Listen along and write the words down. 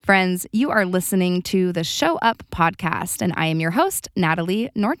Friends, you are listening to the Show Up podcast, and I am your host, Natalie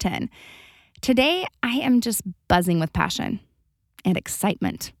Norton. Today, I am just buzzing with passion and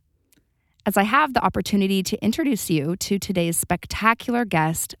excitement as I have the opportunity to introduce you to today's spectacular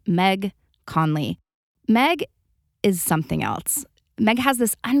guest, Meg Conley. Meg is something else. Meg has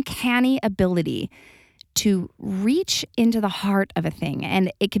this uncanny ability to reach into the heart of a thing,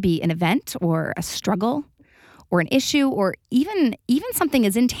 and it could be an event or a struggle or an issue, or even something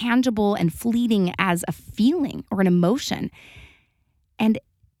as intangible and fleeting as a feeling or an emotion, and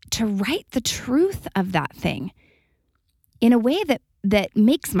to write the truth of that thing in a way that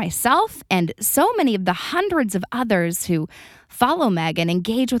makes myself and so many of the hundreds of others who follow Meg and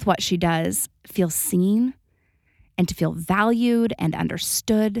engage with what she does feel seen and to feel valued and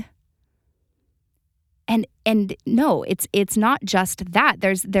understood. And no, it's not just that.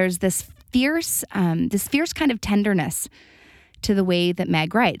 There's this fierce kind of tenderness to the way that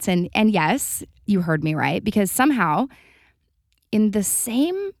Meg writes. And yes, you heard me right, because somehow in the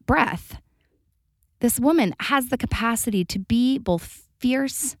same breath, this woman has the capacity to be both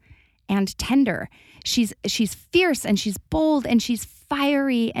fierce and tender. She's fierce and she's bold and she's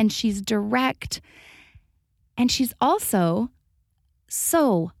fiery and she's direct. And she's also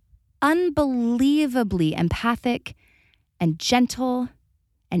so unbelievably empathic and gentle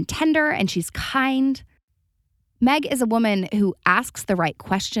and tender, and she's kind. Meg is a woman who asks the right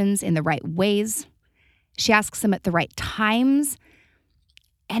questions in the right ways. She asks them at the right times.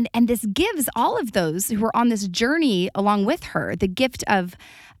 And this gives all of those who are on this journey along with her the gift of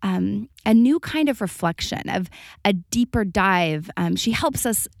a new kind of reflection, of a deeper dive. She helps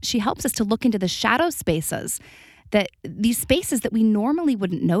us to look into the shadow spaces, these spaces that we normally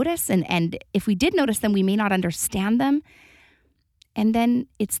wouldn't notice. And if we did notice them, we may not understand them. And then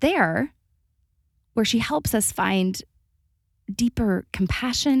it's there where she helps us find deeper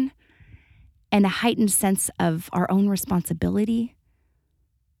compassion and a heightened sense of our own responsibility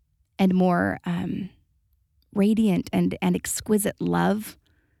and more radiant and exquisite love.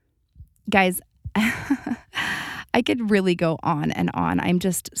 Guys, I could really go on and on. I'm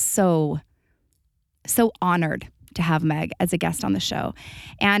just so honored to have Meg as a guest on the show.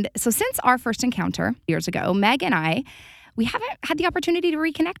 And so since our first encounter years ago, Meg and I, we haven't had the opportunity to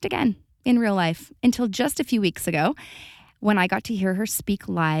reconnect again in real life until just a few weeks ago when I got to hear her speak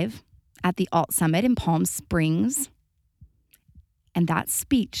live at the Alt Summit in Palm Springs. And that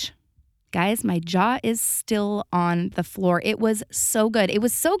speech, guys, my jaw is still on the floor. It was so good. It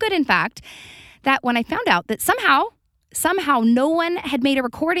was so good, in fact, that when I found out that somehow no one had made a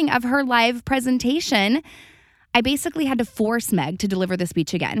recording of her live presentation, I basically had to force Meg to deliver the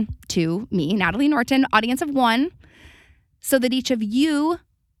speech again to me, Natalie Norton, audience of one, so that each of you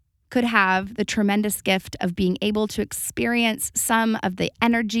could have the tremendous gift of being able to experience some of the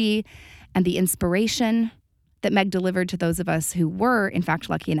energy and the inspiration that Meg delivered to those of us who were, in fact,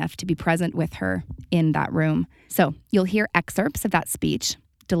 lucky enough to be present with her in that room. So you'll hear excerpts of that speech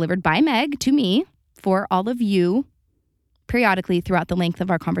delivered by Meg to me for all of you periodically throughout the length of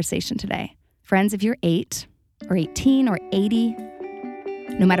our conversation today. Friends, if you're 8 or 18 or 80,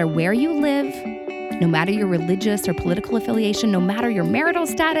 no matter where you live, no matter your religious or political affiliation, no matter your marital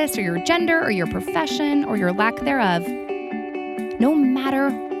status or your gender or your profession or your lack thereof, no matter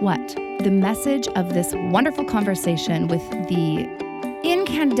what, the message of this wonderful conversation with the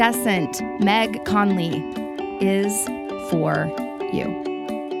incandescent Meg Conley is for you.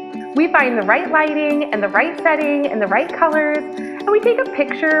 We find the right lighting and the right setting and the right colors, and we take a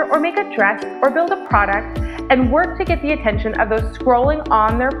picture or make a dress or build a product and work to get the attention of those scrolling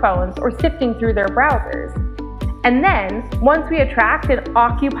on their phones or sifting through their browsers. And then, once we attract and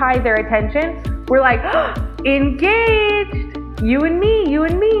occupy their attention, we're like, engaged! You and me, you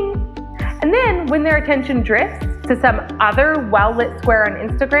and me. And then, when their attention drifts to some other well-lit square on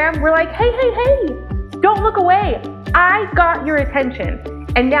Instagram, we're like, hey, don't look away. I got your attention,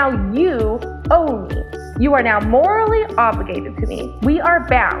 and now you owe me. You are now morally obligated to me. We are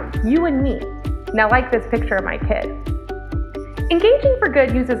bound, you and me. Now, like this picture of my kid. Engaging for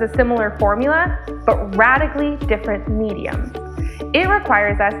Good uses a similar formula, but radically different mediums. It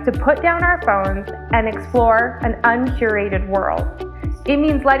requires us to put down our phones and explore an uncurated world. It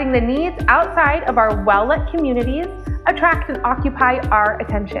means letting the needs outside of our well-lit communities attract and occupy our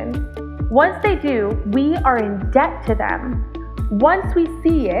attention. Once they do, we are in debt to them. Once we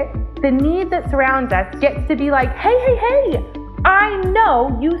see it, the need that surrounds us gets to be like, hey, I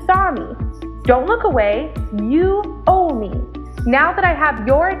know you saw me. Don't look away, you owe me. Now that I have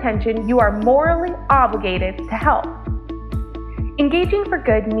your attention, you are morally obligated to help. Engaging for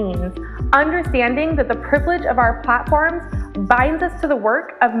Good means understanding that the privilege of our platforms binds us to the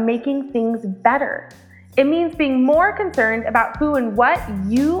work of making things better. It means being more concerned about who and what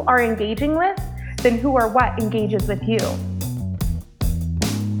you are engaging with than who or what engages with you.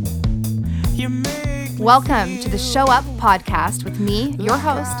 Welcome to the Show Up podcast with me, your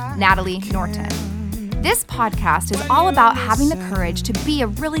host, Natalie Norton. This podcast is all about having the courage to be a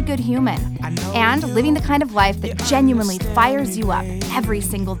really good human and living the kind of life that genuinely fires you up every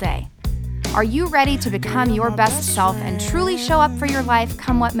single day. Are you ready to become your best self and truly show up for your life,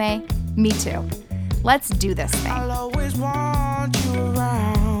 come what may? Me too. Let's do this thing. I'll always want you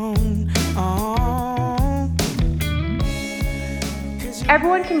around.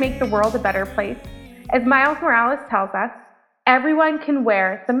 Everyone can make the world a better place. As Miles Morales tells us, everyone can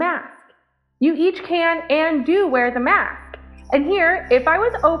wear the mask. You each can and do wear the mask. And here, if I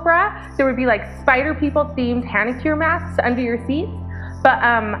was Oprah, there would be like spider people themed Hanicure masks under your seats. But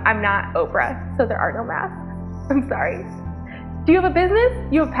I'm not Oprah, so there are no masks. I'm sorry. Do you have a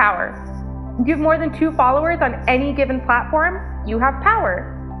business? You have power. Do you have more than 2 followers on any given platform? You have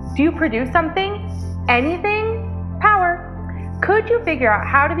power. Do you produce something? Anything? Power. Could you figure out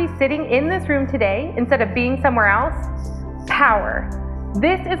how to be sitting in this room today instead of being somewhere else? Power.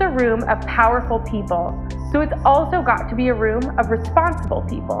 This is a room of powerful people, so it's also got to be a room of responsible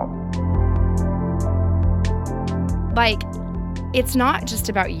people. Like, it's not just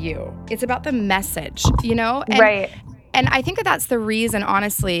about you. It's about the message, you know? Right. And I think that that's the reason,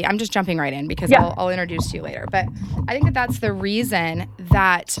 honestly, I'm just jumping right in because I'll introduce you later. But I think that that's the reason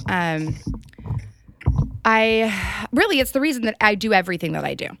that it's the reason that I do everything that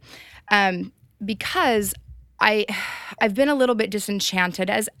I do. Because I've been a little bit disenchanted,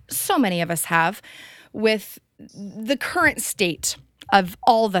 as so many of us have, with the current state of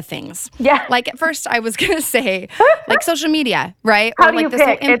all the things. Yeah. Like at first I was going to say like social media, right? How or do like you this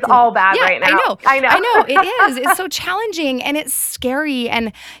pick? It's all bad right now. I know. It is. It's so challenging and it's scary.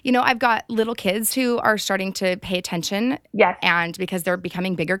 And, you know, I've got little kids who are starting to pay attention. Yes. And because they're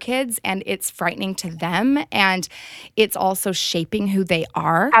becoming bigger kids and it's frightening to them. And it's also shaping who they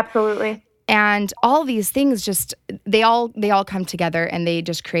are. Absolutely. And all these things just, they all come together and they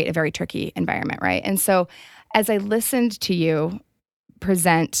just create a very tricky environment, right? And so as I listened to you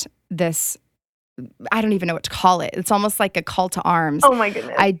present this, I don't even know what to call it. It's almost like a call to arms. Oh my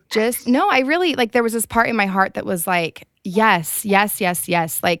goodness. I really, like there was this part in my heart that was like, yes.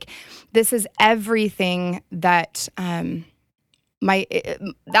 Like this is everything that,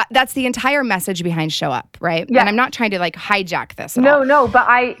 that's the entire message behind Show Up, right? Yeah. And I'm not trying to like hijack this at all. No, but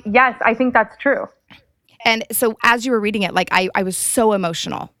I think that's true. And so as you were reading it, like I was so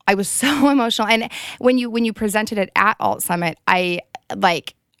emotional. And when you presented it at Alt Summit, I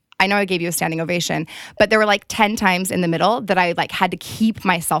know I gave you a standing ovation, but there were like 10 times in the middle that I like had to keep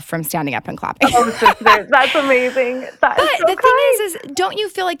myself from standing up and clapping. Oh, sister, that's amazing. But the thing is, don't you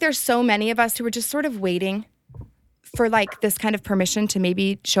feel like there's so many of us who are just sort of waiting for like this kind of permission to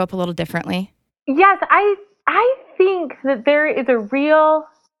maybe show up a little differently? Yes, I think that there is a real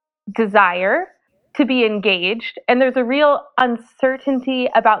desire to be engaged, and there's a real uncertainty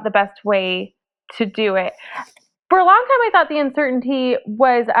about the best way to do it. For a long time, I thought the uncertainty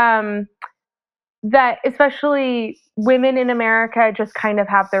was that especially women in America just kind of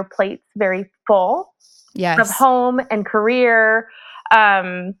have their plates very full of home and career,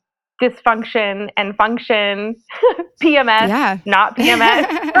 dysfunction and function, PMS, not PMS.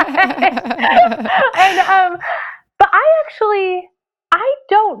 And but I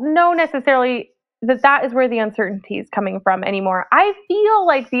don't know necessarily that is where the uncertainty is coming from anymore. I feel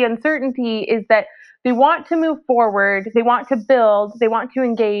like the uncertainty is that they want to move forward, they want to build, they want to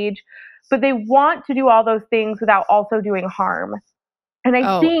engage, but they want to do all those things without also doing harm. And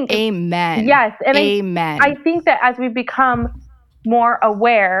I think, amen. Yes, and amen. I think that as we become more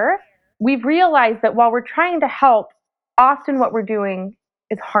aware, we've realized that while we're trying to help, often what we're doing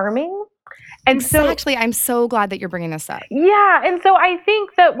is harming. And exactly. I'm so glad that you're bringing this up. Yeah. And so I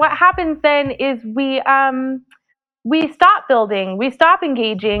think that what happens then is we stop building, we stop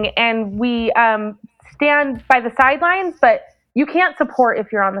engaging, and we stand by the sidelines, but you can't support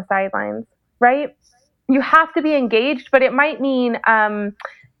if you're on the sidelines, right? You have to be engaged, but it might mean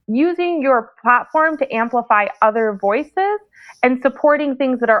using your platform to amplify other voices and supporting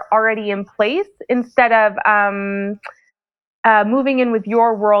things that are already in place instead of moving in with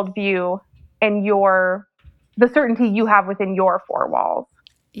your worldview and the certainty you have within your 4 walls.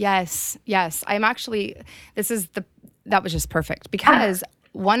 Yes. I'm actually, that was just perfect because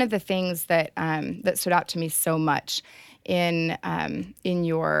one of the things that stood out to me so much in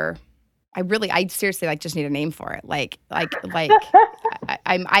your, I seriously like just need a name for it. Like I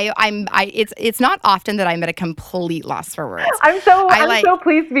It's not often that I'm at a complete loss for words. I'm so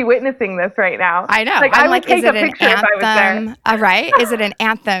pleased to be witnessing this right now. I know. Like, I'm I would like, take is it a an picture if I was there. anthem? Right? Is it an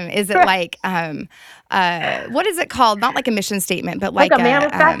anthem? Is it like, what is it called? Not like a mission statement, but like a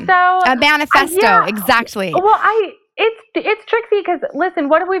manifesto? A manifesto, Yeah. exactly. Well, it's tricky because, listen,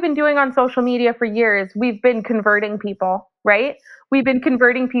 what have we been doing on social media for years? We've been converting people, right? We've been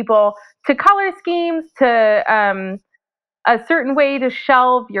converting people to color schemes, to a certain way to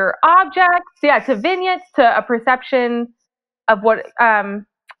shelve your objects, to vignettes, to a perception of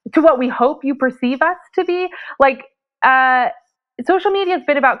to what we hope you perceive us to be. Like, social media has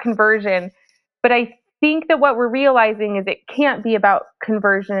been about conversion, but I think that what we're realizing is it can't be about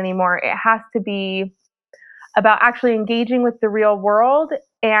conversion anymore. It has to be about actually engaging with the real world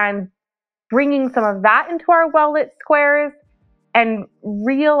and bringing some of that into our well-lit squares and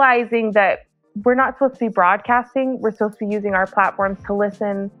realizing that we're not supposed to be broadcasting. We're supposed to be using our platforms to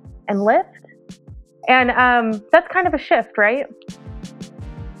listen and lift. And that's kind of a shift, right?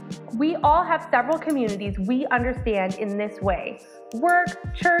 We all have several communities we understand in this way: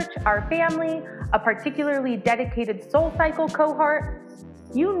 work, church, our family, a particularly dedicated soul cycle cohort.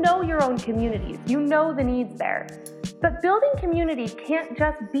 You know your own communities. You know the needs there. But building community can't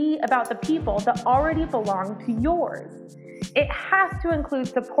just be about the people that already belong to yours. It has to include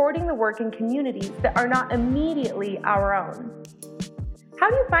supporting the work in communities that are not immediately our own. How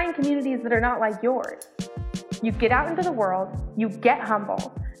do you find communities that are not like yours? You get out into the world, you get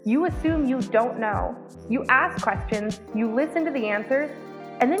humble, you assume you don't know, you ask questions, you listen to the answers,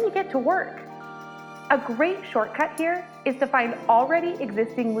 and then you get to work. A great shortcut here is to find already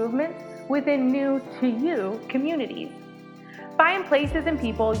existing movements within new to you communities. Find places and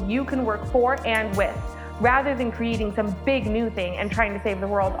people you can work for and with, rather than creating some big new thing and trying to save the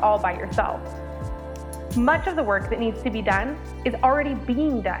world all by yourself. Much of the work that needs to be done is already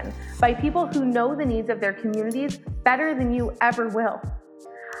being done by people who know the needs of their communities better than you ever will.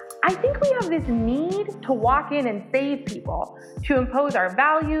 I think we have this need to walk in and save people, to impose our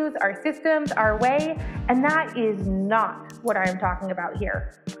values, our systems, our way, and that is not what I'm talking about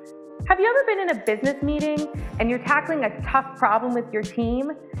here. Have you ever been in a business meeting and you're tackling a tough problem with your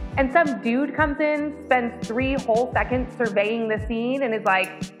team, and some dude comes in, spends 3 whole seconds surveying the scene, and is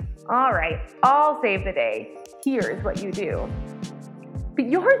like, all right, I'll save the day. Here's what you do. But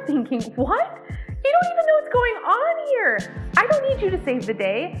you're thinking, what? You don't even know what's going on here. I don't need you to save the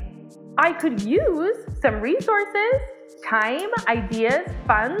day. I could use some resources, time, ideas,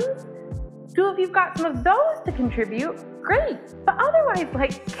 funds. So if you've got some of those to contribute, great. But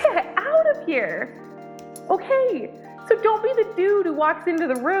otherwise, get out of here. Okay, so don't be the dude who walks into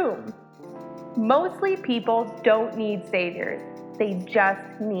the room. Mostly people don't need saviors. They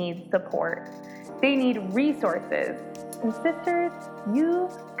just need support. They need resources. And sisters,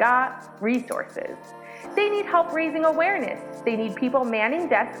 you've got resources. They need help raising awareness. They need people manning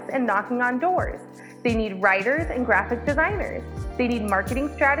desks and knocking on doors. They need writers and graphic designers. They need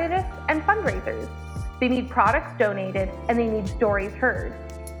marketing strategists and fundraisers. They need products donated, and they need stories heard.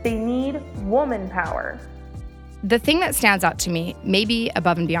 They need woman power. The thing that stands out to me, maybe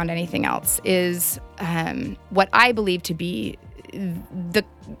above and beyond anything else, is what I believe to be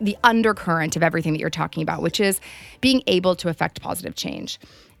the undercurrent of everything that you're talking about, which is being able to affect positive change.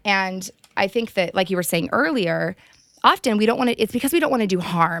 And I think that, like you were saying earlier, often it's because we don't want to do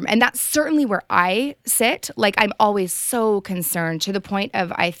harm. And that's certainly where I sit. Like, I'm always so concerned to the point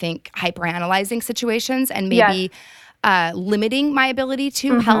of, I think, hyperanalyzing situations and maybe limiting my ability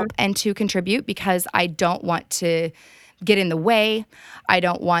to help and to contribute, because I don't want to get in the way. I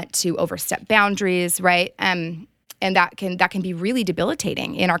don't want to overstep boundaries, right? And that can be really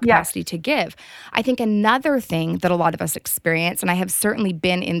debilitating in our capacity to give. I think another thing that a lot of us experience, and I have certainly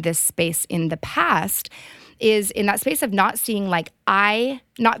been in this space in the past, is in that space of not feeling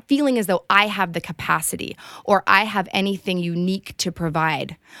as though I have the capacity, or I have anything unique to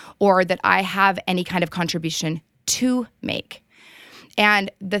provide, or that I have any kind of contribution to make.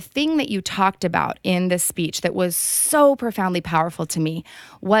 And the thing that you talked about in this speech that was so profoundly powerful to me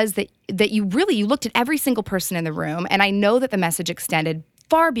was that you looked at every single person in the room, and I know that the message extended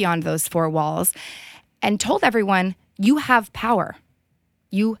far beyond those 4 walls, and told everyone, you have power.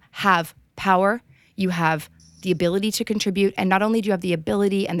 You have power. You have the ability to contribute. And not only do you have the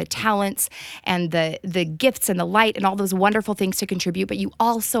ability and the talents and the gifts and the light and all those wonderful things to contribute, but you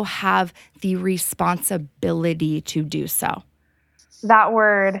also have the responsibility to do so. That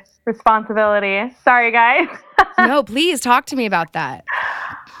word, responsibility. Sorry, guys. No, please talk to me about that.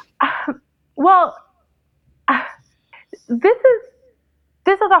 Well, this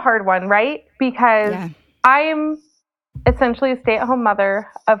is a hard one, right? Because I'm essentially a stay-at-home mother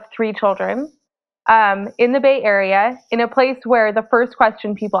of 3 children, in the Bay Area, in a place where the first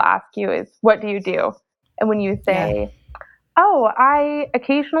question people ask you is, "What do you do?" And when you Yeah. say, "Oh, I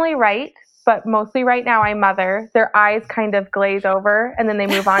occasionally write, but mostly right now I mother," their eyes kind of glaze over and then they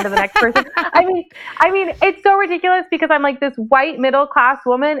move on to the next person. I mean, it's so ridiculous because I'm like this white middle class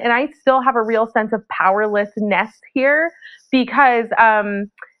woman and I still have a real sense of powerlessness here because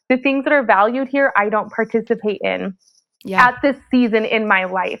the things that are valued here I don't participate in Yeah. at this season in my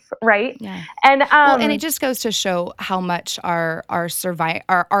life, right? Yeah. And Well, and it just goes to show how much our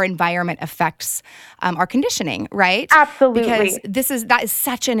environment affects our conditioning, right? Because absolutely that is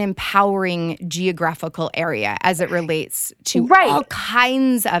such an empowering geographical area as it relates to right. all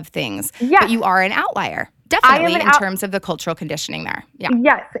kinds of things. But Yes, you are an outlier, I am definitely, an in terms of the cultural conditioning there. Yeah.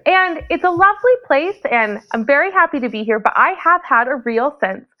 Yes, and it's a lovely place, and I'm very happy to be here. But I have had a real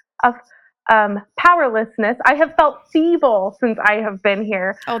sense of powerlessness. I have felt feeble since I have been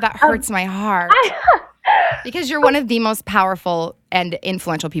here. Oh, that Um, hurts my heart. I, Because you're one of the most powerful and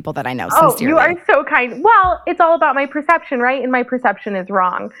influential people that I know, oh, you are sincerely. so kind. Well, it's all about my perception, right? And my perception is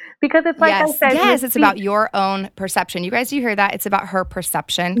wrong because it's like I Yes, said in yes, this it's about speech. your own perception. You guys, do you hear that? It's about her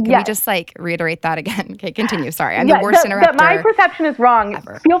perception. Can we Yes, just reiterate that again? Okay, continue. Sorry, I'm the yeah, worst that my interrupter perception is wrong.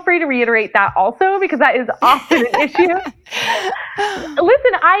 ever. Feel free to reiterate that also because that is often an issue.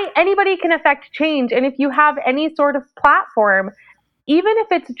 Listen, anybody can affect change, and if you have any sort of platform, even if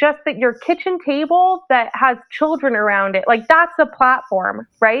it's just that your kitchen table that has children around it, like that's a platform,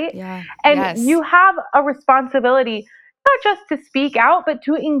 right? Yeah, And yes, you have a responsibility not just to speak out, but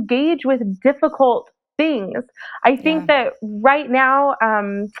to engage with difficult things. I think yeah, that right now,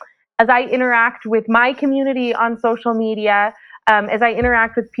 as I interact with my community on social media, as I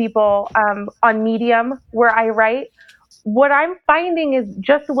interact with people on Medium where I write, what I'm finding is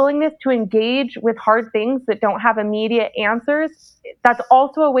just the willingness to engage with hard things that don't have immediate answers. That's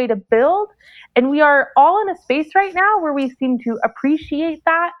also a way to build. And we are all in a space right now where we seem to appreciate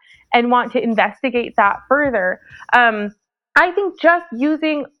that and want to investigate that further. I think just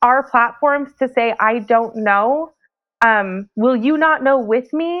using our platforms to say, I don't know, will you not know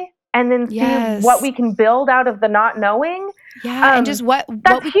with me? And then see what yes. we can build out of the not knowing. Yeah, and just That's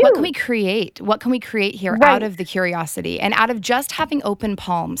what can we huge. create? What can we create here out Right, of the curiosity and out of just having open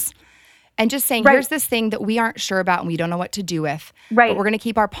palms and just saying, right, here's this thing that we aren't sure about and we don't know what to do with, but right, we're going to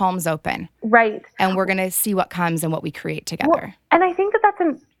keep our palms open right. and we're going to see what comes and what we create Well, together. and I think that that's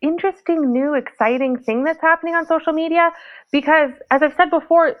an interesting, new, exciting thing that's happening on social media because, as I've said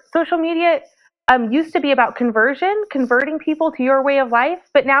before, social media used to be about conversion, converting people to your way of life,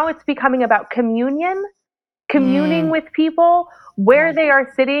 but now it's becoming about communion, communing Mm, with people where yeah. they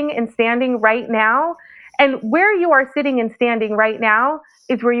are sitting and standing right now. And where you are sitting and standing right now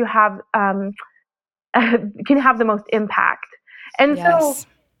is where you have can have the most impact. And so Yes.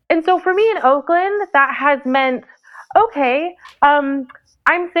 and so for me in Oakland, that has meant okay,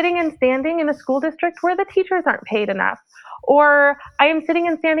 I'm sitting and standing in a school district where the teachers aren't paid enough. Or I am sitting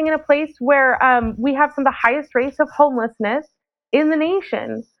and standing in a place where we have some of the highest rates of homelessness in the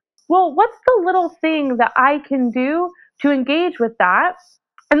nation. Well, what's the little thing that I can do to engage with that?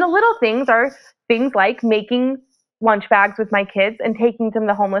 And the little things are things like making lunch bags with my kids and taking them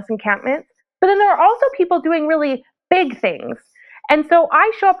to homeless encampments. But then there are also people doing really big things. And so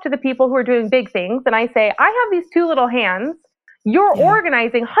I show up to the people who are doing big things and I say, I have these 2 little hands. You're Yeah.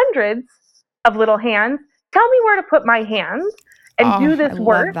 organizing hundreds of little hands. Tell me where to put my hands and Oh, do I this love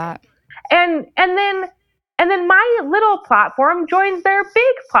work. that. And then my little platform joins their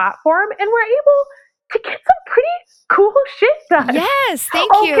big platform and we're able to get some pretty cool shit done. Yes,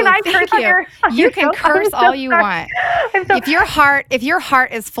 thank Oh, can you. I curse Thank you. on You your can show? I'm curse so all you sorry. want. I'm so If your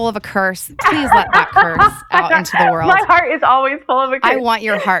heart is full of a curse, please let that curse out into the my world. heart is always full of a I curse. want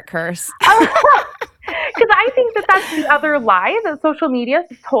your heart curse. Because I think that that's the other lie that social media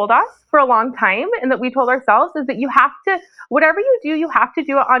has told us for a long time and that we told ourselves is that you have to, whatever you do, you have to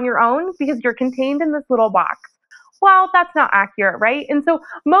do it on your own because you're contained in this little box. Well, that's not accurate, right? And so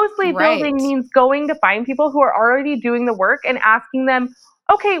mostly building Right. means going to find people who are already doing the work and asking them,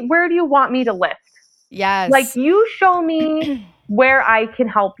 okay, where do you want me to lift? Like, Yes. you show me where I can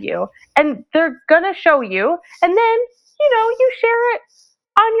help you. And they're going to show you. And then, you share it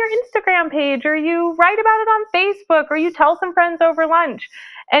on your Instagram page or you write about it on Facebook or you tell some friends over lunch.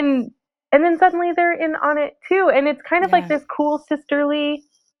 And and then suddenly they're in on it too. And it's kind of like Yeah. this cool sisterly.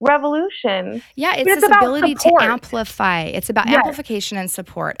 revolution. Yeah, But it's it's this about ability to support. amplify. It's about Yes. amplification and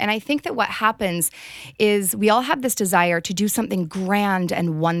support. And I think that what happens is we all have this desire to do something grand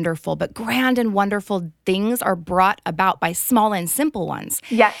and wonderful, but grand and wonderful things are brought about by small and simple ones.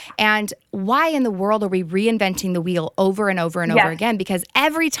 Yes. And why in the world are we reinventing the wheel over and over and over Yes. again? Because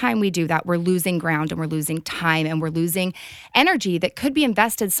every time we do that, we're losing ground and we're losing time and we're losing energy that could be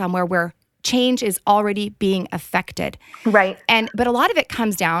invested somewhere where change is already being affected. Right. But a lot of it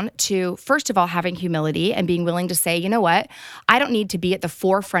comes down to, first of all, having humility and being willing to say, you know what, I don't need to be at the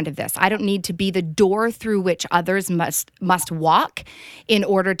forefront of this. I don't need to be the door through which others must walk in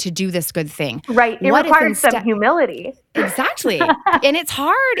order to do this good thing. Right. It What if requires some instead- Exactly. Exactly. And it's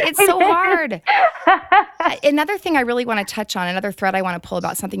hard. It's so hard. Another thing I really want to touch on, another thread I want to pull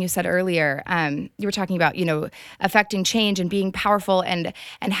about something you said earlier. You were talking about, affecting change and being powerful and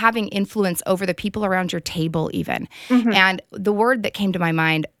having influence over the people around your table even. Mm-hmm. And the word that came to my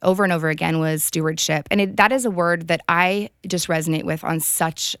mind over and over again was stewardship. And that is a word that I just resonate with on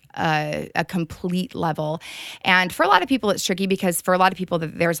such a complete level. And for a lot of people, it's tricky because for a lot of people,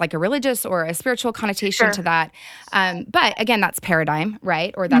 there's like a religious or a spiritual connotation to that. But again, that's paradigm,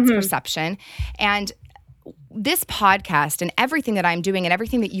 right? Or that's perception. And this podcast and everything that I'm doing and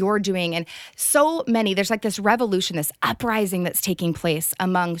everything that you're doing and so many, there's like this revolution, this uprising that's taking place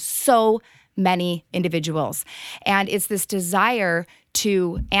among so many individuals. And it's this desire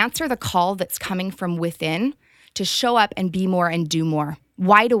to answer the call that's coming from within to show up and be more and do more,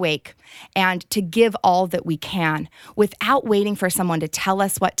 wide awake, and to give all that we can without waiting for someone to tell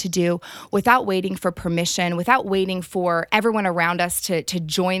us what to do, without waiting for permission, without waiting for everyone around us to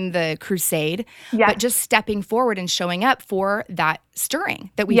join the crusade, but just stepping forward and showing up for that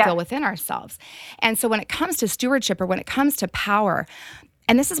stirring that we feel within ourselves. And so when it comes to stewardship or when it comes to power,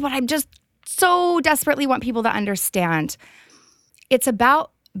 and this is what I just so desperately want people to understand, it's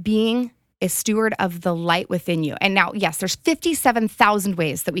about being a steward of the light within you. And now, yes, there's 57,000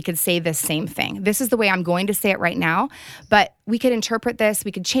 ways that we could say this same thing. This is the way I'm going to say it right now, but we could interpret this,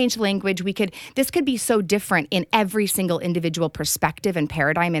 we could change language, this could be so different in every single individual perspective and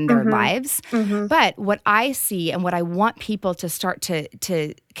paradigm in their lives. But what I see and what I want people to start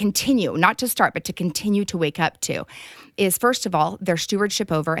to continue, not to start, but to continue to wake up to is, first of all, their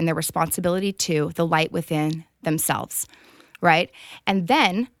stewardship over and their responsibility to the light within themselves, right? And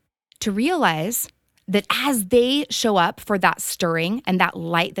then to realize that as they show up for that stirring and that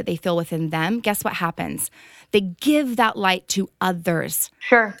light that they feel within them, guess what happens? They give that light to others.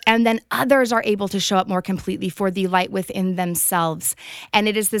 Sure. And then others are able to show up more completely for the light within themselves. And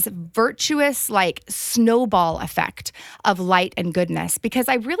it is this virtuous, like, snowball effect of light and goodness. Because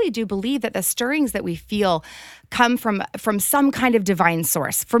I really do believe that the stirrings that we feel come from some kind of divine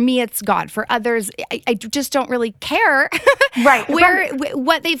source. For me, it's God. For others, I just don't really care Right.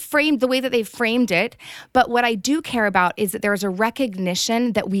 what they've framed, the way that they've framed it. But what I do care about is that there's a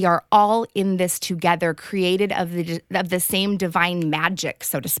recognition that we are all in this together, created of the same divine magic,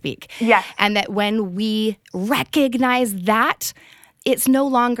 so to speak. Yes. And that when we recognize that, it's no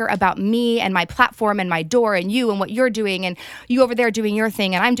longer about me and my platform and my door and you and what you're doing and you over there doing your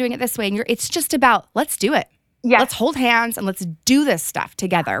thing and I'm doing it this way. And it's just about, let's do it. Yes. Let's hold hands and let's do this stuff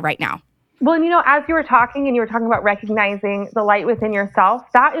together right now. Well, and as you were talking and you were talking about recognizing the light within yourself,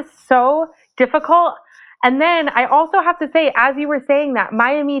 that is so difficult. And then I also have to say, as you were saying that,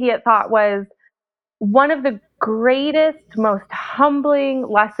 my immediate thought was one of the greatest, most humbling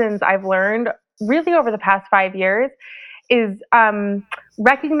lessons I've learned really over the past 5 years is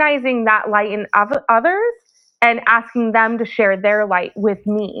recognizing that light in others and asking them to share their light with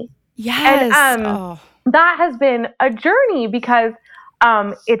me. Yes. And that has been a journey because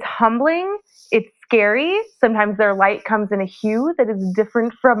it's humbling. It's scary. Sometimes their light comes in a hue that is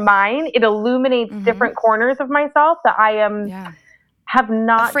different from mine. It illuminates different corners of myself that I have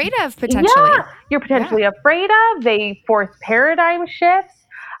not afraid of potentially. Yeah, you're potentially afraid of. They force paradigm shifts.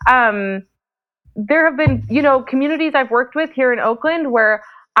 There have been, communities I've worked with here in Oakland where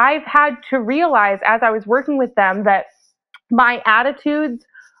I've had to realize as I was working with them that my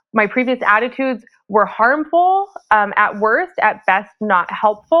previous attitudes were harmful, at worst, at best, not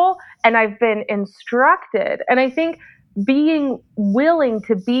helpful. And I've been instructed. And I think being willing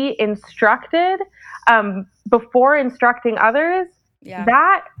to be instructed before instructing others,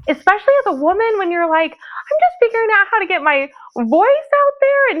 that, especially as a woman, when you're like, I'm just figuring out how to get my voice out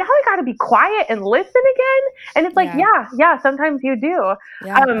there, and now I got to be quiet and listen again. And it's like, sometimes you do.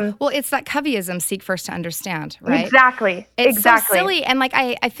 Yeah. Well, it's that Coveyism, seek first to understand, right? Exactly. It's so silly. And like,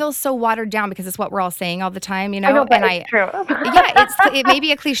 I feel so watered down because it's what we're all saying all the time, I know, but it's true. It may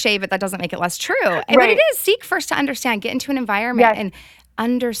be a cliche, but that doesn't make it less true. But it is seek first to understand, get into an environment and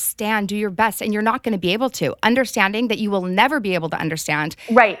understand, do your best, and you're not going to be able to. Understanding that you will never be able to understand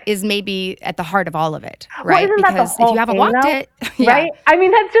is maybe at the heart of all of it, right? Well, isn't that because the whole if you haven't thing, walked though? it, Right? I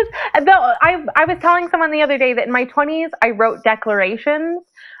mean, that's just, though, I was telling someone the other day that in my 20s, I wrote declarations,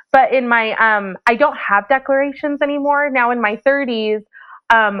 but in my, I don't have declarations anymore. Now in my 30s,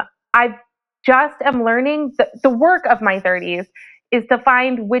 I just am learning the work of my 30s is to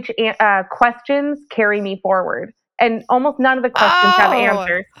find which questions carry me forward. And almost none of the questions have Oh,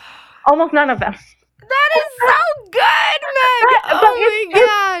 answers. Almost none of them. that is so good, Meg. But Oh my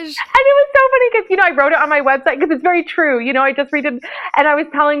gosh. and it was so funny because, I wrote it on my website because it's very true. I just redid, and I was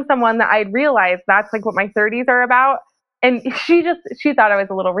telling someone that I'd realized that's like what my 30s are about. And she thought I was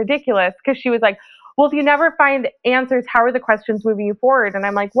a little ridiculous because she was like, well, if you never find answers, how are the questions moving you forward? And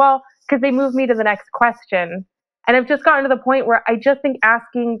I'm like, well, because they move me to the next question. And I've just gotten to the point where I just think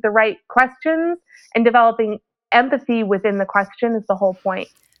asking the right questions and developing empathy within the question is the whole point.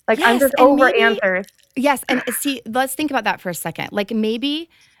 Like, I'm just over answers. Yes. And see, let's think about that for a second. Like maybe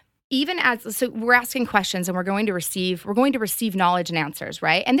so we're asking questions and we're going to receive knowledge and answers,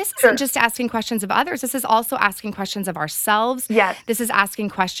 right? And this isn't just asking questions of others. This is also asking questions of ourselves. Yes. This is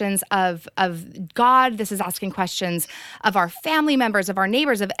asking questions of God. This is asking questions of our family members, of our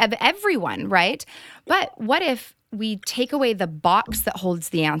neighbors, of everyone, right? But what if we take away the box that holds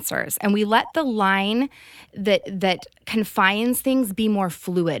the answers and we let the line that confines things be more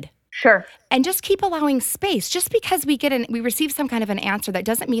fluid? Sure. And just keep allowing space. Just because we receive some kind of an answer, that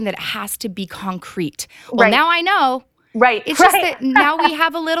doesn't mean that it has to be concrete. Well, now I know. Right. It's just that now we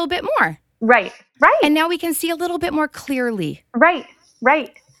have a little bit more. Right. And now we can see a little bit more clearly. Right.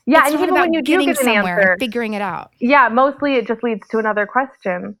 Yeah, it's and even when you do get an answer, and figuring it out. Yeah, mostly it just leads to another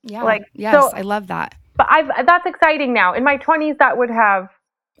question. Yeah. Yes, I love that. But that's exciting now. In my 20s, that would have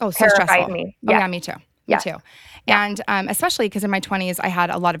terrified me. Yeah. Oh, yeah, me too. Me too. Yeah. And especially because in my 20s, I had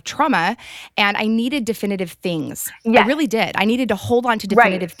a lot of trauma and I needed definitive things. Yes. I really did. I needed to hold on to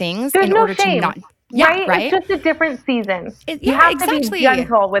definitive things in order to not. Yeah, right? It's just a different season. You have to be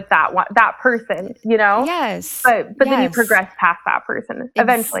gentle with that person, Yes. But then you progress past that person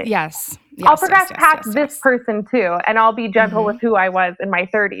eventually. Yes. I'll progress past this person too, and I'll be gentle with who I was in my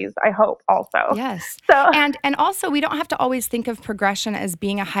 30s, I hope also. Yes. So and also we don't have to always think of progression as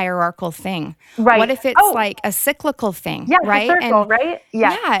being a hierarchical thing. Right. What if it's like a cyclical thing? Yeah, right? A circle, right?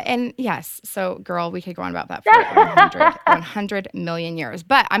 Yeah. Yeah, and yes. So girl, we could go on about that for 100 million years.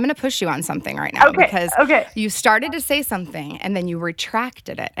 But I'm going to push you on something right now because you started to say something and then you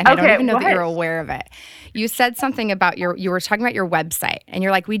retracted it. And I don't even know that you're aware of it. You said something about you were talking about your website and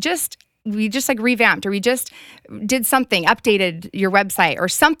you're like, we just like revamped or we just did something, updated your website or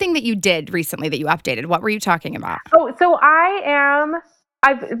something that you did recently that you updated. What were you talking about? Oh, so I've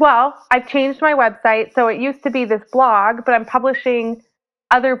changed my website. So it used to be this blog, but I'm publishing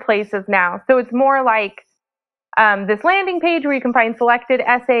other places now. So it's more like this landing page where you can find selected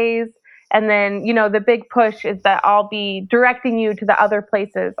essays. And then, the big push is that I'll be directing you to the other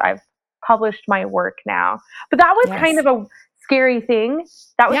places I've published my work now. But that was kind of a scary thing.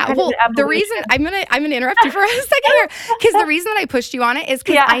 That was kind of an the reason I'm gonna interrupt you for a second here because the reason that I pushed you on it is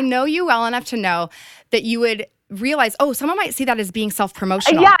because I know you well enough to know that you would realize, someone might see that as being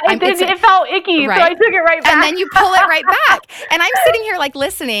self-promotional. Yeah, it felt icky, right? So I took it right back. And then you pull it right back. And I'm sitting here like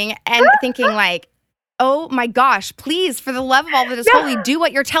listening and thinking like, oh my gosh, please, for the love of all that is holy, do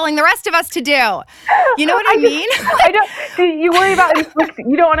what you're telling the rest of us to do. You know what I mean? I don't. You worry about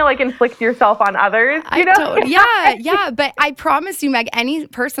you don't want to like inflict yourself on others. Yeah. But I promise you, Meg, any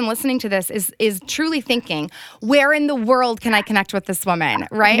person listening to this is truly thinking, where in the world can I connect with this woman,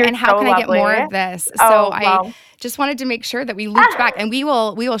 right? You're and how can lovely. I get more of this? So I just wanted to make sure that we looped back, and we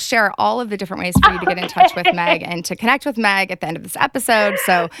will share all of the different ways for you to get in touch with Meg and to connect with Meg at the end of this episode.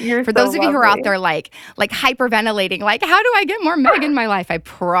 So for those of you who are out there like hyperventilating, like how do I get more Meg in my life? I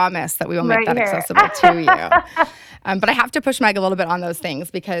promise that we will make that accessible to you. But I have to push Meg a little bit on those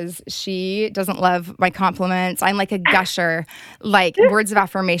things because she doesn't love my compliments. I'm like a gusher. Like words of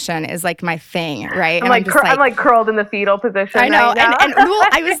affirmation is like my thing, right? I'm like curled in the fetal position. I know. Right now. And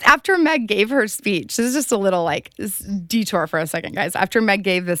I was after Meg gave her speech. This is just a little like detour for a second, guys. After Meg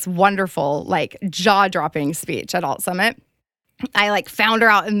gave this wonderful, like jaw-dropping speech at Alt Summit, I like found her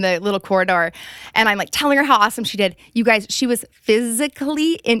out in the little corridor and I'm like telling her how awesome she did. You guys, she was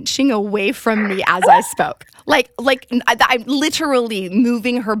physically inching away from me as I spoke. Like I'm literally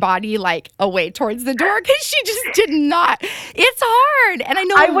moving her body like away towards the door because she just did not. It's hard. And I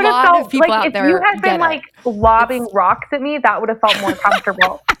know a lot of people out there. If you had been like lobbing rocks at me, that would have felt more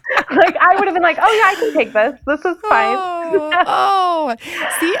comfortable. Like I would have been like, oh yeah, I can take this. This is fine.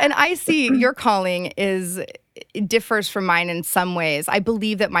 See, and I see your calling is differs from mine in some ways. I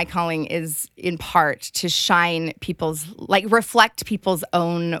believe that my calling is in part to shine reflect people's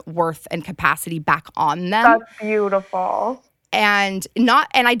own worth and capacity back on them. That's beautiful. And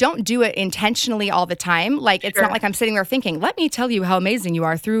I don't do it intentionally all the time. Like, it's not like I'm sitting there thinking, let me tell you how amazing you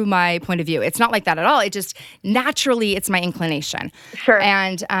are through my point of view. It's not like that at all. It just naturally, it's my inclination. Sure.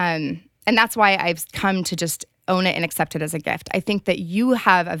 And that's why I've come to just own it and accept it as a gift. I think that you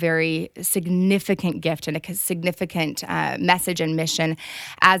have a very significant gift and a significant message and mission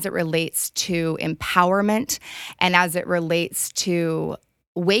as it relates to empowerment and as it relates to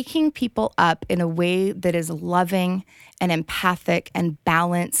waking people up in a way that is loving and empathic and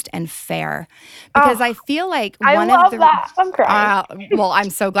balanced and fair. Because I feel like I love that. I'm crying. Well, I'm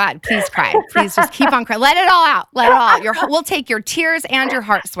so glad. Please cry. Please just keep on crying. Let it all out. Let it all out. We'll take your tears and your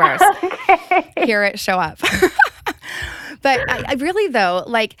heart swears. Okay. Hear it show up. But I really, though,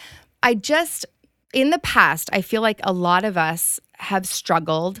 in the past, I feel like a lot of us have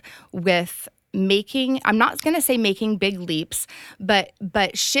struggled with I'm not going to say making big leaps, but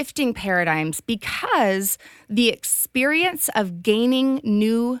shifting paradigms, because the experience of gaining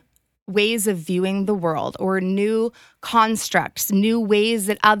new ways of viewing the world or new constructs, new ways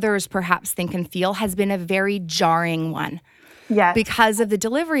that others perhaps think and feel has been a very jarring one. Yes. Because of the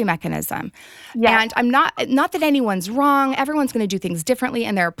delivery mechanism. Yes. And I'm not that anyone's wrong. Everyone's going to do things differently,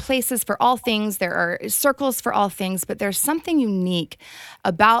 and there are places for all things. There are circles for all things, but there's something unique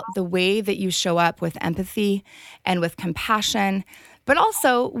about the way that you show up with empathy and with compassion, but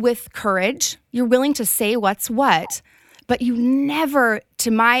also with courage. You're willing to say what's what, but you never,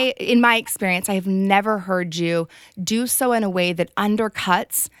 in my experience, I have never heard you do so in a way that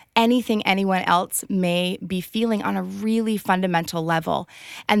undercuts anything anyone else may be feeling on a really fundamental level.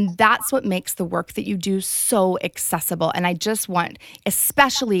 And that's what makes the work that you do so accessible. And I just want,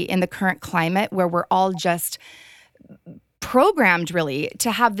 especially in the current climate where we're all just programmed really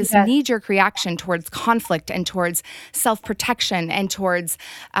to have this knee-jerk reaction towards conflict and towards self-protection and towards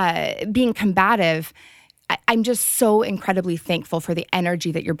being combative, I'm just so incredibly thankful for the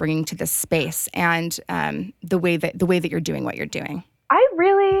energy that you're bringing to this space and the way that you're doing what you're doing. I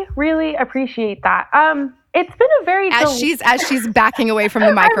really, really appreciate that. It's been a very as she's backing away from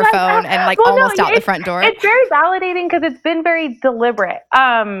the microphone and almost out the front door. It's very validating because it's been very deliberate.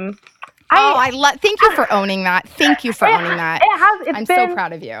 Thank you for owning that. Thank you for owning that. It has. I'm so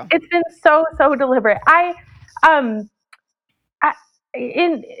proud of you. It's been so deliberate.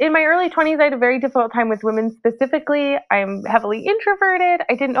 In my early 20s, I had a very difficult time with women specifically. I'm heavily introverted.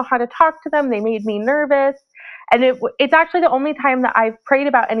 I didn't know how to talk to them. They made me nervous. And it's actually the only time that I've prayed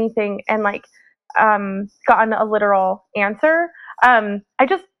about anything and gotten a literal answer. I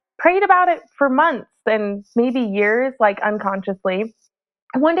just prayed about it for months and maybe years, unconsciously.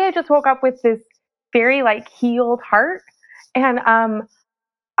 And one day I just woke up with this very healed heart. And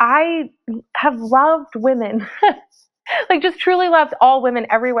I have loved women. Just truly loved all women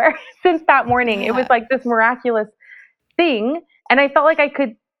everywhere since that morning. Yeah. It was this miraculous thing. And I felt like I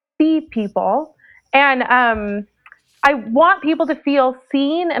could see people. And I want people to feel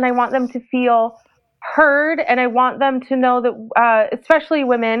seen, and I want them to feel heard. And I want them to know that, especially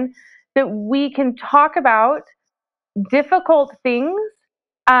women, that we can talk about difficult things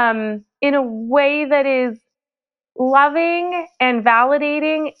in a way that is loving and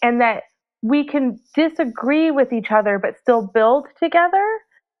validating, and that we can disagree with each other but still build together.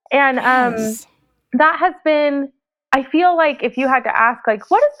 And yes. That has been, I feel like if you had to ask,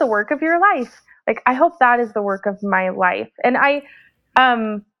 what is the work of your life? I hope that is the work of my life. And I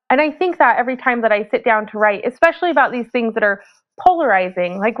think that every time that I sit down to write, especially about these things that are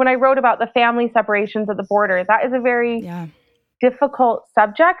polarizing, when I wrote about the family separations at the border, that is a very difficult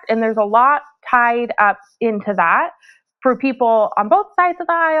subject. And there's a lot tied up into that for people on both sides of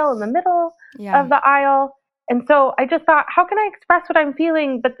the aisle, in the middle of the aisle. And so I just thought, how can I express what I'm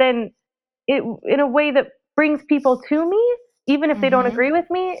feeling, but then in a way that brings people to me, even if they don't agree with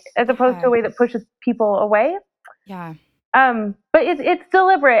me, as opposed to a way that pushes people away. Yeah. But it's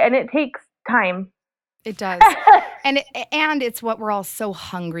deliberate and it takes time. It does. and it's what we're all so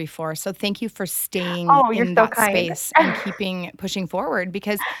hungry for. So thank you for staying in that space and pushing forward,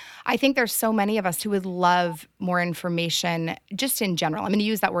 because I think there's so many of us who would love more information just in general. I'm going to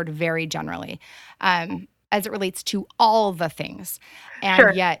use that word very generally. As it relates to all the things.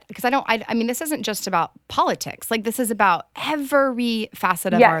 And yet, because I mean, this isn't just about politics. This is about every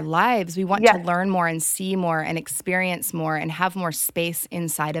facet of our lives. We want to learn more and see more and experience more and have more space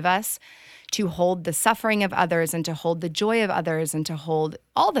inside of us to hold the suffering of others and to hold the joy of others and to hold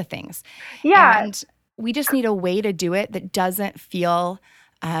all the things. Yeah. And we just need a way to do it that doesn't feel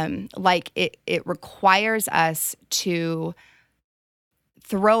Like it requires us to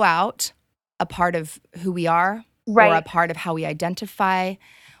throw out a part of who we are or a Right. part of how we identify,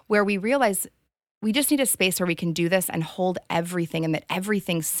 where we realize we just need a space where we can do this and hold everything, and that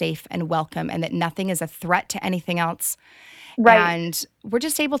everything's safe and welcome, and that nothing is a threat to anything else. Right. And we're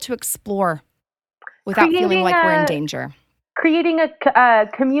just able to explore without feeling Creating like we're in a danger. creating a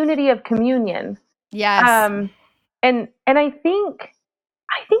community of communion. Yes. And I think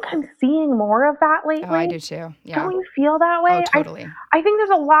I'm seeing more of that Oh, I lately. do too. Yeah. Don't you feel that Oh, way? totally. I think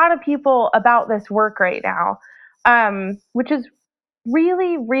there's a lot of people about this work right now, which is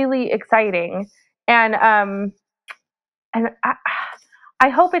really, really exciting. And I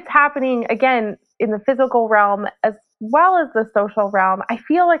hope it's happening again in the physical realm as well as the social realm. I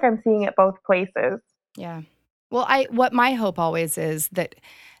feel like I'm seeing it both places. Yeah. Well, what my hope always is that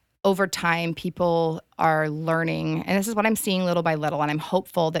over time people are learning, and this is what I'm seeing little by little, and I'm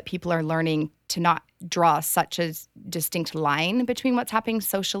hopeful that people are learning to not draw such a distinct line between what's happening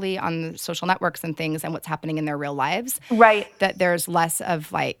socially on the social networks and things and what's happening in their real lives. Right. That there's less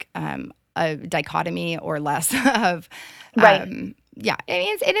of like a dichotomy or less of Right. yeah. I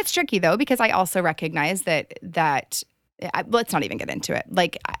mean, it's tricky though, because I also recognize that let's not even get into it.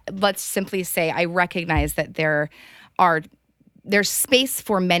 Like, let's simply say I recognize that are there's space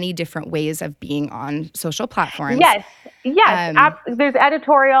for many different ways of being on social platforms. Yes, yes, there's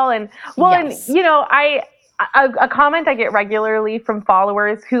editorial and well, and Yes. a comment I get regularly from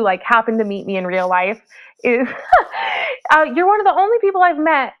followers who like happen to meet me in real life is, "You're one of the only people I've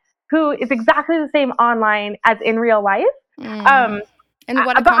met who is exactly the same online as in real life." Um, And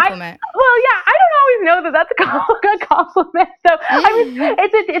what a but compliment. yeah, I don't always know that that's a compliment. So I mean,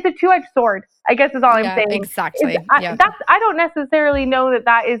 it's a two-edged sword, I guess is all I'm Yeah, saying. exactly. Yeah. I don't necessarily know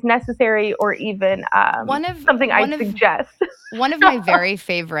that is necessary or even One of something one I'd of suggest. One of my very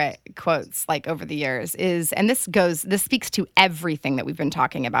favorite quotes, like over the years, is, and this speaks to everything that we've been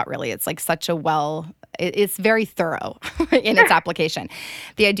talking about, really. It's like it's very thorough in its application.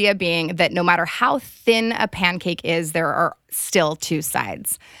 The idea being that no matter how thin a pancake is, there are still two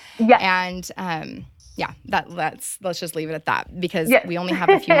sides. Yes. And yeah, let's just leave it at that, because Yes. we only have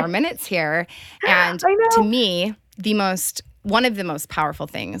a few more minutes here. And I to know. me, one of the most powerful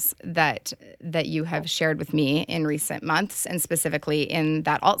things that you have shared with me in recent months, and specifically in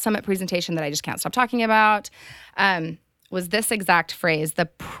that Alt Summit presentation that I just can't stop talking about, was this exact phrase: the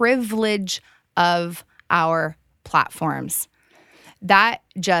privilege of our platforms. That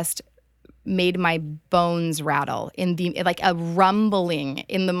just made my bones rattle, like a rumbling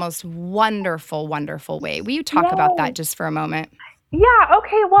in the most wonderful, wonderful way. Will you talk about that Yay. just for a moment? Yeah.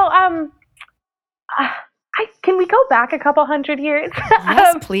 Okay. Well, can we go back a couple hundred years?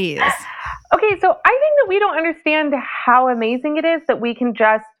 Yes, please. Okay, so I think that we don't understand how amazing it is that we can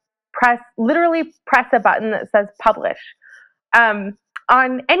just literally press a button that says publish um,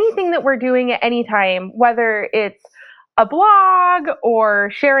 on anything that we're doing at any time, whether it's a blog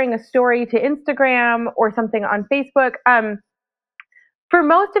or sharing a story to Instagram or something on Facebook. For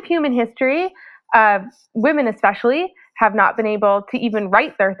most of human history, women especially have not been able to even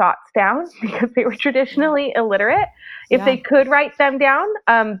write their thoughts down because they were Yeah. traditionally illiterate. If Yeah. they could write them down,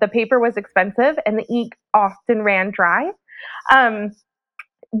 the paper was expensive and the ink often ran dry. Um,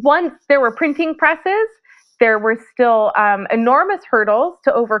 Once there were printing presses, there were still enormous hurdles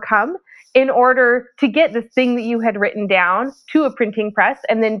to overcome in order to get this thing that you had written down to a printing press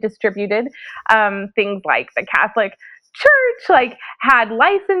and then distributed. Things like the Catholic Church like had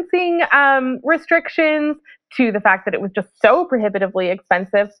licensing restrictions to the fact that it was just so prohibitively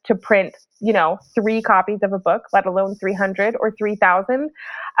expensive to print, 3 copies of a book, let alone 300 or 3,000.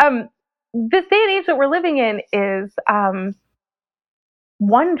 This day and age that we're living in is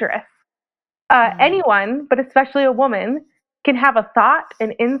wondrous. Anyone, but especially a woman, can have a thought,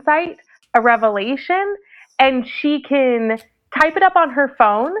 an insight, a revelation, and she can type it up on her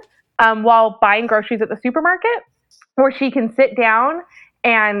phone while buying groceries at the supermarket, or she can sit down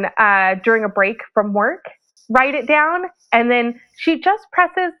and during a break from work, write it down, and then she just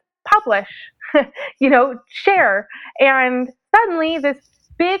presses publish, share, and suddenly this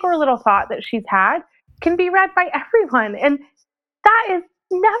big or little thought that she's had can be read by everyone, and that is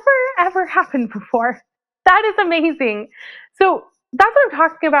never ever happened before. That is amazing. So that's what I'm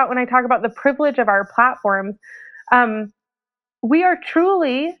talking about when I talk about the privilege of our platforms. Um, we are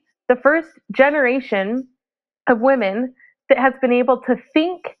truly the first generation of women that has been able to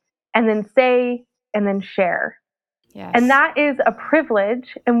think and then say and then share. And Yes. that is a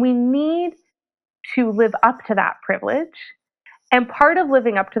privilege, and we need to live up to that privilege. And part of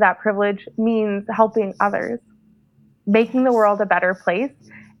living up to that privilege means helping others. making the world a better place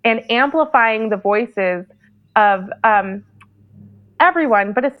and amplifying the voices of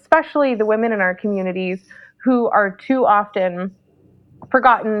everyone, but especially the women in our communities who are too often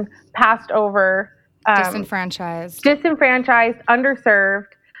forgotten, passed over, disenfranchised, underserved.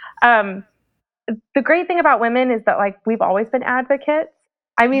 Um, the great thing about women is that like we've always been advocates.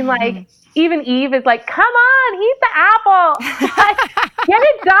 I mean, like even Eve is like, "Come on, eat the apple, like, get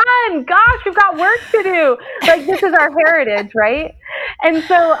it done. Gosh, we've got work to do." Like this is our heritage, right? And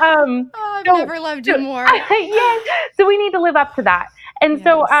so, I've never loved you more. Yes. So we need to live up to that. And Yes.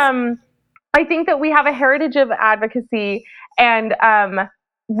 so, I think that we have a heritage of advocacy, and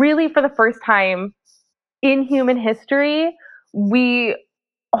really, for the first time in human history, we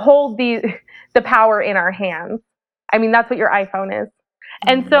hold the power in our hands. I mean, that's what your iPhone is.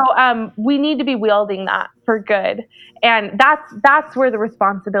 And so we need to be wielding that for good. And that's where the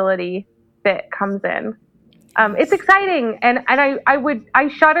responsibility bit comes in. It's exciting, and I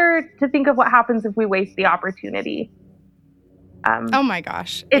shudder to think of what happens if we waste the opportunity. Oh my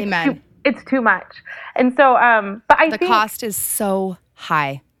gosh. Amen. It's too much. And so, but I think the cost is so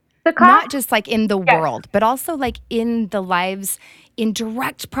high. The cost, not just like in the world, but also like in the lives in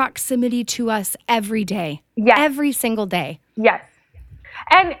direct proximity to us every day. Yes. Every single day. Yes.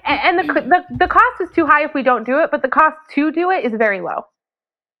 And the cost is too high if we don't do it, but the cost to do it is very low.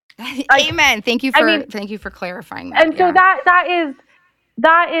 Like, amen. Thank you for clarifying that. And so that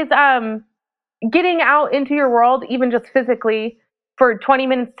is getting out into your world, even just physically, for 20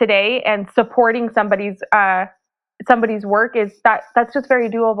 minutes today and supporting somebody's work that's just very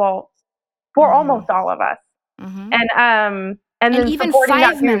doable for almost all of us. And then even supporting 5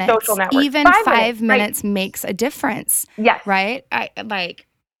 that through minutes, social networks. Even 5 minutes makes a difference. Yes. Right?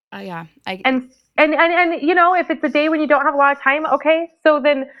 Yeah. And you know, if it's a day when you don't have a lot of time, okay, so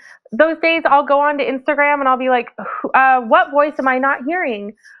then those days I'll go on to Instagram and I'll be like, what voice am I not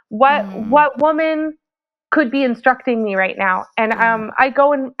hearing? What woman could be instructing me right now? And I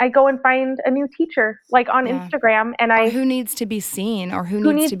go and find a new teacher, like on Instagram, and or who needs to be seen, or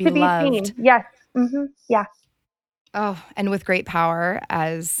who needs to be loved. Seen. Yes. Yeah. Oh, and with great power,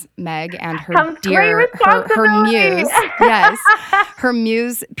 as Meg and her her muse, yes, her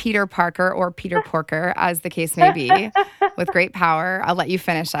muse, Peter Parker, or Peter Porker, as the case may be. With great power, I'll let you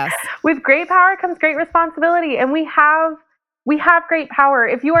finish us. With great power comes great responsibility, and we have great power.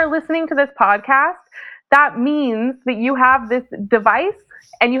 If you are listening to this podcast, that means that you have this device,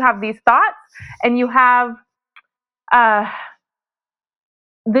 and you have these thoughts, and you have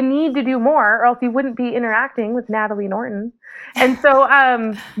the need to do more, or else you wouldn't be interacting with Natalie Norton. And so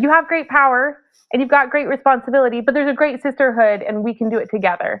you have great power and you've got great responsibility, but there's a great sisterhood and we can do it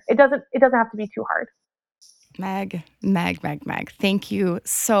together. It doesn't have to be too hard. Meg, thank you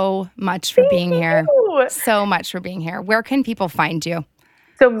so much for being here. So much for being here. Where can people find you?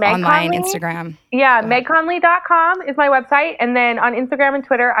 So Meg online, Conley, Instagram. Yeah, megconley.com is my website. And then on Instagram and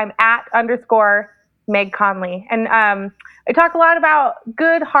Twitter, I'm @_Meg Conley. And I talk a lot about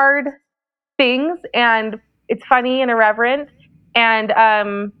good, hard things, and it's funny and irreverent. And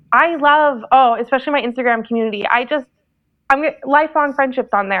I love, especially my Instagram community. I'm lifelong friendships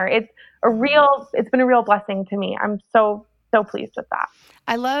on there. It's been a real blessing to me. I'm so pleased with that.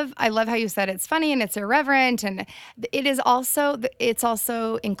 I love how you said it's funny and it's irreverent, and it's also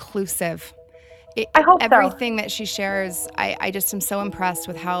inclusive. I hope everything that she shares, I just am so impressed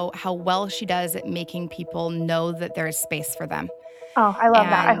with how well she does at making people know that there is space for them. Oh, I love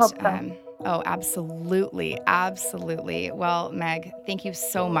that. I hope so. Oh, absolutely. Absolutely. Well, Meg, thank you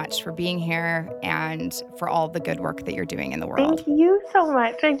so much for being here and for all the good work that you're doing in the world. Thank you so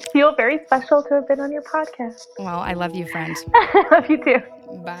much. I feel very special to have been on your podcast. Well, I love you, friend. I love you too.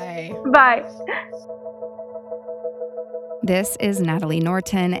 Bye. Bye. This is Natalie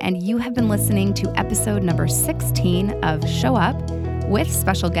Norton, and you have been listening to episode number 16 of Show Up with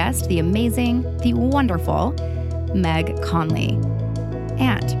special guest, the amazing, the wonderful Meg Conley.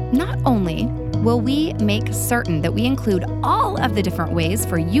 And not only will we make certain that we include all of the different ways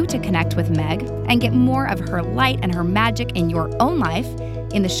for you to connect with Meg and get more of her light and her magic in your own life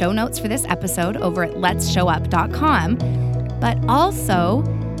in the show notes for this episode over at let'sshowup.com, but also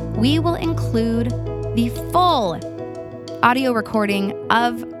we will include the full audio recording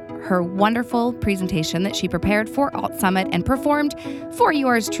of her wonderful presentation that she prepared for Alt Summit and performed for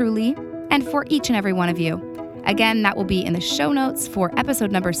yours truly and for each and every one of you. Again, that will be in the show notes for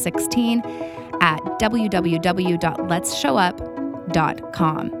episode number 16 at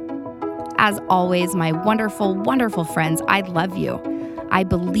www.let'sshowup.com. As always, my wonderful, wonderful friends, I love you. I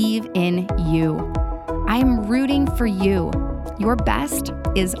believe in you. I am rooting for you. Your best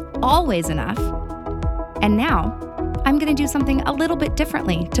is always enough. And now, I'm going to do something a little bit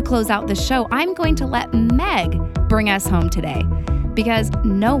differently to close out the show. I'm going to let Meg bring us home today because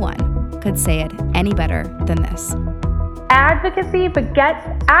no one could say it any better than this. Advocacy begets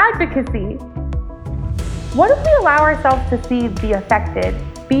advocacy. What if we allow ourselves to see the affected,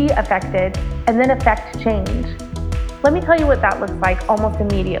 be affected, and then affect change? Let me tell you what that looks like almost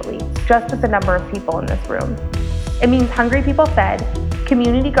immediately, just with the number of people in this room. It means hungry people fed,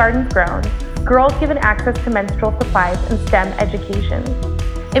 community gardens grown, girls given access to menstrual supplies and STEM education.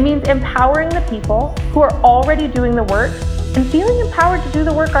 It means empowering the people who are already doing the work and feeling empowered to do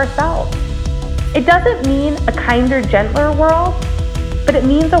the work ourselves. It doesn't mean a kinder, gentler world, but it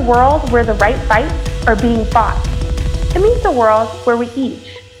means a world where the right fights are being fought. It means a world where we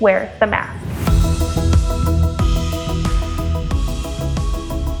each wear the mask.